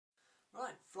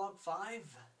Vlog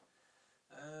 5.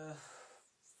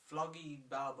 Floggy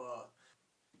Barber.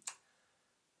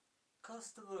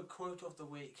 Customer quote of the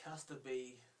week has to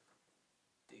be,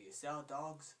 do you sell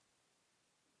dogs?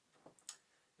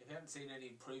 If you haven't seen any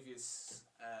previous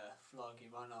vlog, you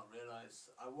might not realise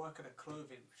I work at a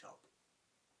clothing shop.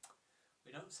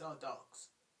 We don't sell dogs.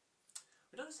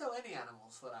 We don't sell any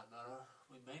animals for that matter.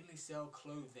 We mainly sell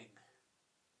clothing.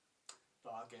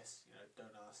 But I guess, you know,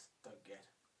 don't ask, don't get.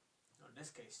 Or in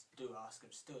this case, do ask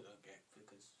and still don't get,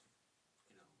 because,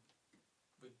 you know,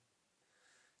 we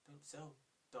don't sell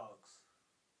dogs.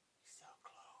 We sell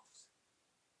clothes.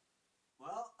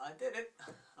 Well, I did it.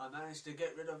 I managed to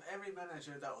get rid of every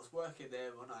manager that was working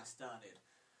there when I started.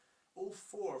 All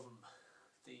 4 of them.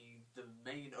 The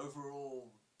main overall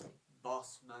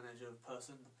boss manager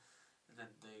person, and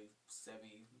then the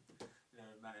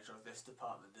manager of this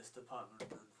department,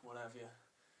 and what have you.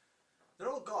 They're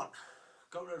all gone.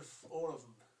 Got rid of all of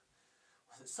them.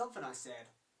 Was it something I said?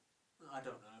 I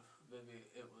don't know. Maybe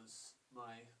it was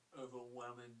my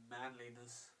overwhelming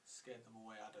manliness scared them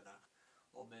away, I don't know.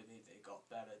 Or maybe they got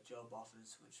better job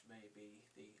offers, which may be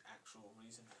the actual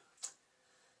reason.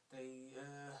 They've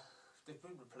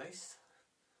been replaced.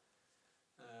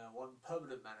 One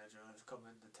permanent manager has come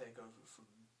in to take over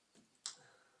from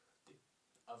the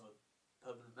other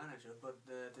permanent manager, but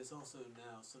there's also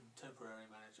now some temporary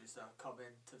managers that have come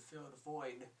in to fill the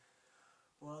void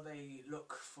while they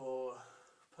look for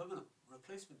permanent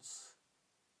replacements,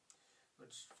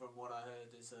 which from what I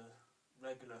heard is a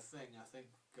regular thing. I think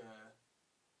the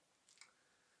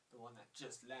one that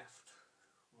just left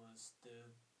was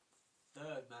the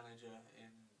 3rd manager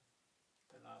in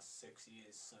the last 6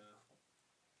 years, so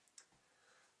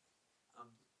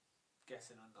I'm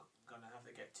guessing I'm not going to have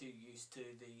to get too used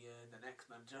to the next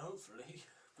manager, hopefully,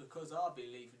 because I'll be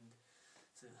leaving,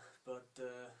 so, but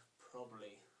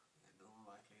probably in all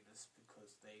likeliness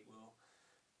because they will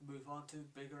move on to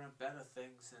bigger and better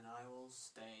things and I will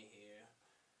stay here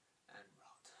and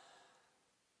rot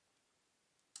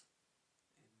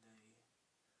in the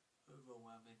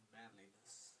overwhelming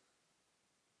manliness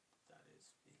that is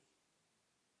me.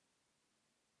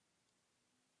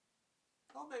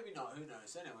 Or maybe not, who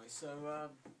knows. Anyway,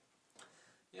 so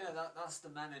yeah, that's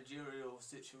the managerial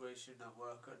situation at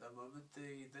work at the moment.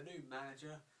 The new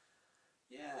manager,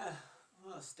 yeah,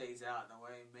 well, stays out of the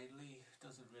way mainly,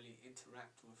 doesn't really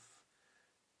interact with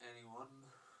anyone,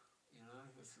 you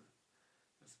know.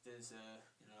 If there's a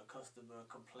customer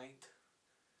complaint,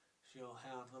 she'll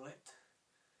handle it.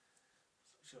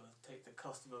 She'll take the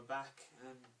customer back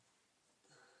and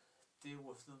deal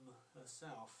with them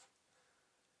herself.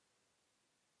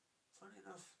 Funny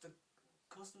enough, the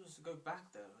customers go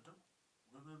back there. I don't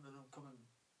remember them coming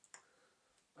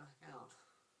back out.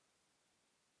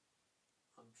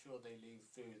 I'm sure they leave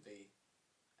through the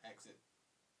exit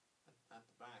at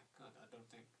the back. I don't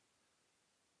think.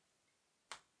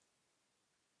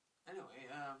 Anyway,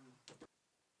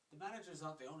 the managers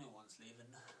aren't the only ones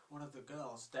leaving. One of the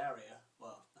girls, Daria,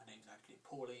 well, her name's actually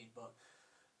Pauline, but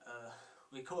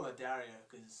we call her Daria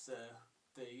because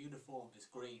the uniform is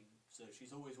green, so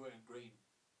she's always wearing green.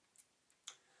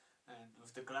 And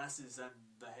with the glasses and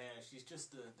the hair, she's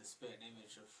just the spitting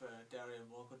image of Daria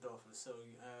Morgendorfer, so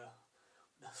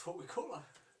that's what we call her.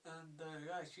 And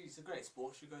yeah, she's a great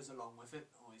sport, she goes along with it,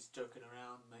 always joking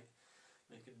around,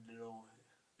 making little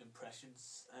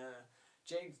impressions.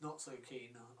 Jane's not so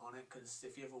keen on it, because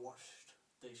if you ever watched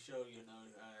the show, you know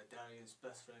Daria's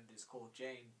best friend is called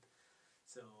Jane,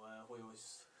 so we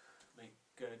always make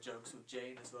jokes with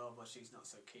Jane as well, but she's not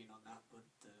so keen on that. But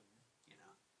you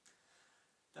know,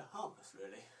 they're harmless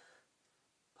really,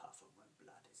 apart from when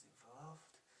blood is involved.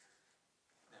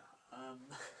 No,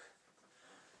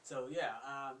 so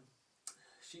yeah,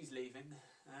 she's leaving,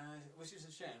 which is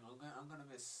a shame. I'm gonna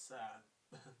miss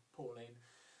Pauline.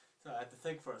 So I had to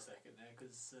think for a second there,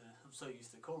 because I'm so used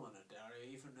to calling her Daria.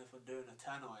 Even if I'm doing a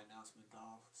Tannoy announcement,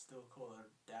 I'll still call her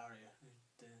Daria.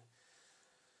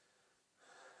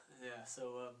 Yeah,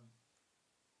 so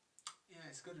yeah,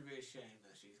 it's going to be a shame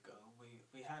that she's gone.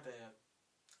 We had a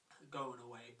going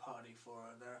away party for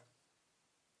her there.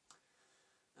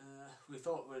 We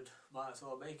thought we'd might as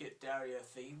well make it Daria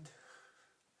themed,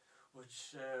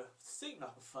 which seemed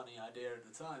like a funny idea at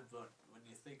the time, but when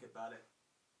you think about it,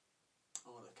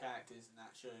 all the characters in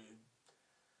that show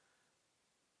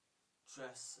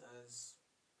dress as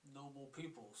normal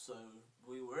people, so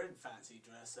we were in fancy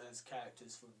dress as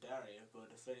characters from Daria, but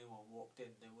if anyone walked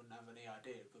in they wouldn't have any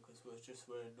idea, because we were just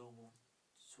wearing normal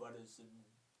sweaters and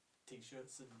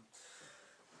t-shirts and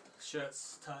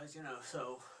shirts, ties, you know.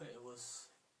 So it was,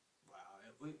 wow,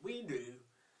 we knew,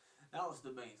 that was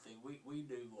the main thing, we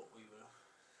knew what we were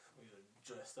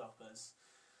dressed up as.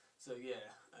 So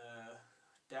yeah,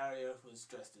 Daria was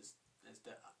dressed as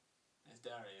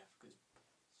Daria because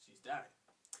she's Daria.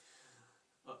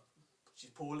 Well,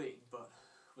 she's Pauline, but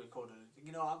we called her.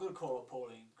 You know, I'm gonna call her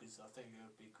Pauline because I think it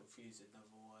would be confusing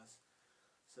otherwise.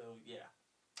 So yeah,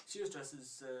 she was dressed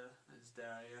as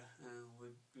Daria, and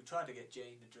we tried to get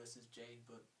Jane to dress as Jane,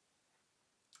 but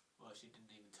well, she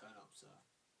didn't even turn up. So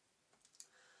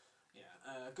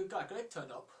yeah, good guy Greg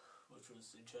turned up, which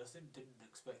was interesting. Didn't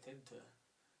expect him to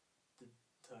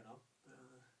turn up.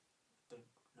 Don't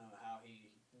know how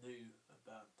he knew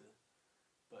about the,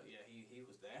 but yeah, he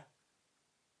was there.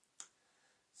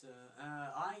 So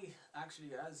I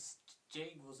actually, as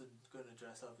Jane wasn't going to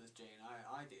dress up as Jane,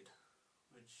 I did,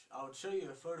 which I would show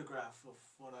you a photograph of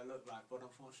what I looked like, but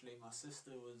unfortunately my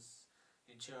sister was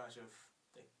in charge of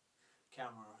the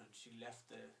camera and she left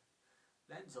the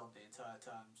lens on the entire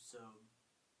time, so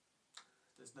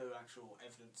there's no actual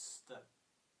evidence that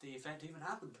the event even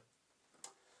happened.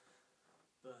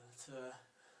 But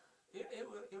it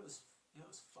was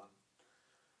fun.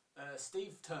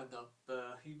 Steve turned up.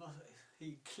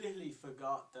 He clearly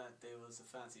forgot that there was a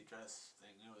fancy dress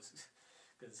thing. It was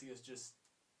because he was just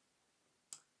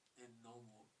in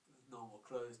normal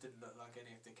clothes. Didn't look like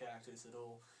any of the characters at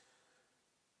all.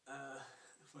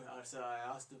 So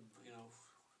I asked him, you know,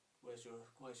 where's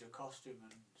your costume,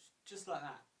 and just like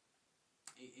that,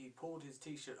 he pulled his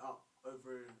t-shirt up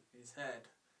over his head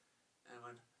and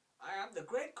went, "I am the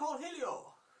Great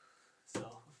Cornelio."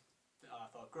 So I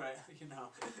thought, great, you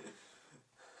know.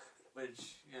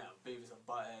 Which, you know, Beavis and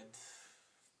Butthead,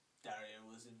 Daria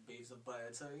was in Beavis and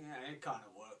Butthead, so yeah, it kind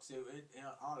of works.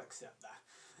 I'll accept that.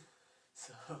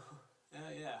 So,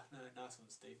 yeah, no, nice one,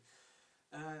 Steve.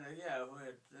 And yeah,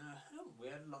 we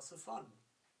had lots of fun.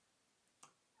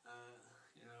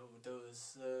 You know, there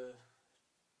was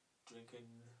drinking,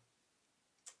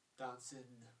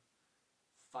 dancing,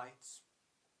 fights.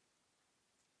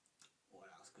 What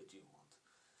else could you want?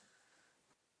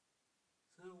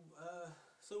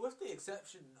 So with the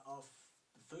exception of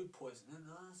the food poisoning,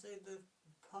 I say the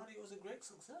party was a great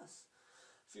success.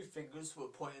 A few fingers were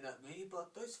pointed at me,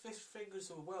 but those fish fingers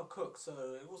were well cooked,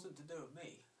 so it wasn't to do with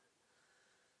me.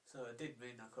 So it did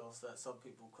mean, of course, that some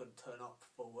people couldn't turn up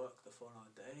for work the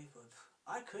following day, but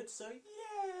I could, so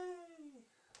yay!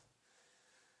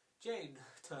 Jane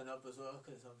turned up as well,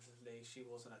 because obviously she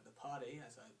wasn't at the party,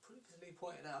 as I previously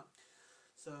pointed out.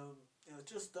 So it was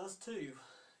just us two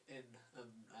in,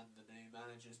 and the new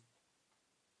managers.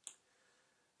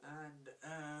 And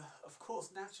of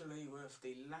course, naturally, with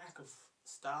the lack of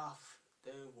staff,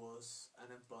 there was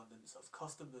an abundance of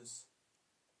customers.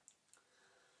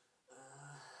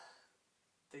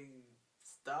 The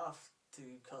staff to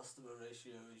customer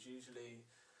ratio is usually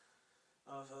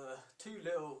of too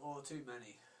little or too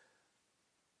many.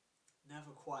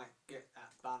 Never quite get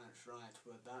that balance right,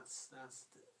 but that's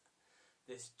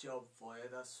this job for you.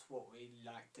 That's what we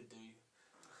like to do.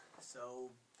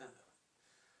 So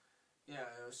yeah,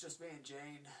 it was just me and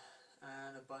Jane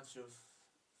and a bunch of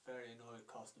very annoyed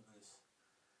customers.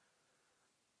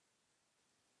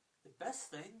 The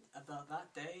best thing about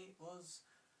that day was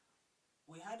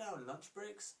we had our lunch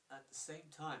breaks at the same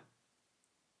time.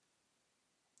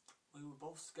 We were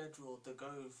both scheduled to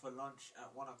go for lunch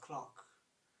at 1 o'clock.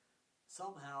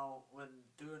 Somehow, when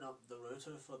doing up the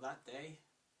rota for that day,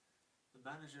 the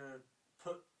manager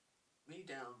put me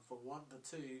down for 1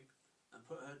 to 2 and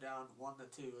put her down 1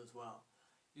 to 2 as well.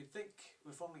 You'd think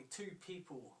with only 2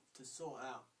 people to sort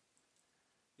out,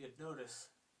 you'd notice,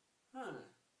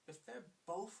 if they're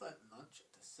both at lunch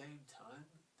at the same time,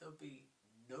 there'll be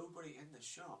nobody in the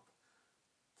shop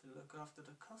to look after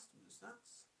the customers.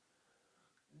 That's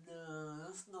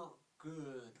not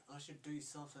good. I should do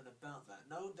something about that.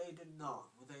 No, they did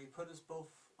not. They put us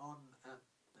both on at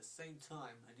the same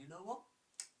time, and you know what?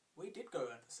 We did go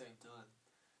at the same time.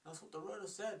 That's what the rota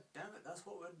said. Damn it, that's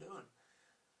what we're doing.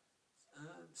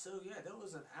 So yeah, there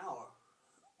was an hour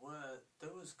where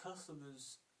there was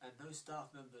customers and no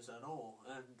staff members at all.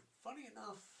 And funny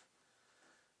enough,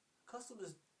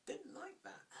 customers didn't like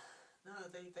that. No,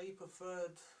 they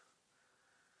preferred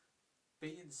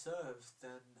being served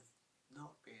than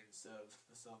not being served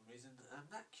for some reason. And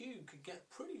that queue could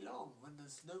get pretty long when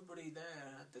there's nobody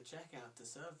there at the checkout to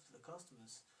serve the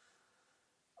customers.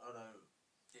 Although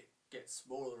it gets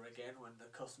smaller again when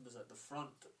the customers at the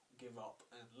front give up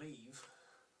and leave.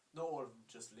 Not all of them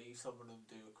just leave. Some of them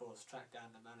do, of course, track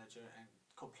down the manager and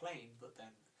complain, but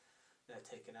then they're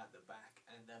taken out the back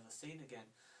and never seen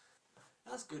again.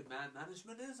 That's good man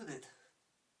management, isn't it?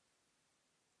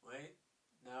 Wait,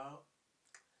 no,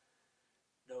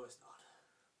 it's not.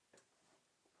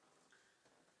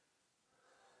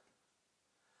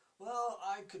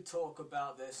 I could talk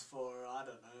about this for, I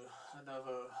don't know,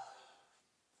 another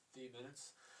few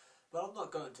minutes, but I'm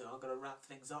not going to. I'm going to wrap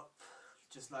things up.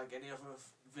 Just like any other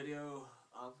video,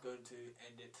 I'm going to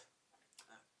end it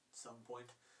at some point.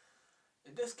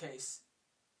 In this case,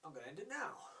 I'm going to end it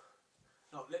now.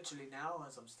 Not literally now,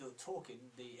 as I'm still talking.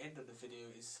 The end of the video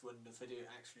is when the video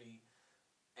actually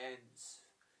ends.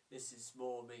 This is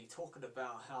more me talking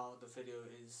about how the video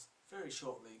is very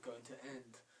shortly going to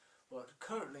end, but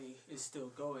currently is still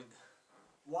going.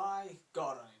 Why?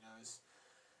 God only knows.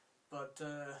 But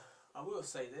I will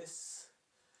say this: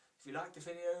 if you like the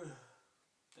video,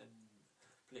 then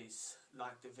please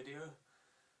like the video,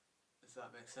 if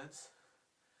that makes sense.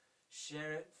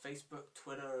 Share it, Facebook,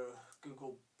 Twitter,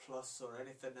 Google Plus, or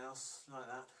anything else like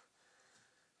that.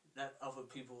 Let other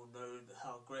people know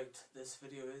how great this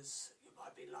video is. You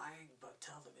might be lying, but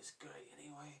tell them it's great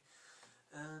anyway.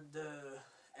 And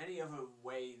any other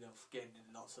way of getting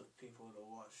lots of people to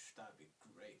watch, that'd be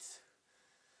great.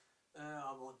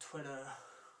 I'm on Twitter,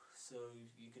 so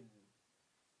you can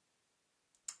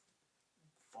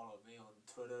follow me on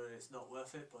Twitter. It's not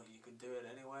worth it, but you can do it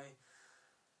anyway.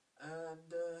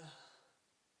 And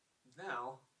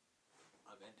now,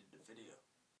 I'm ending the video.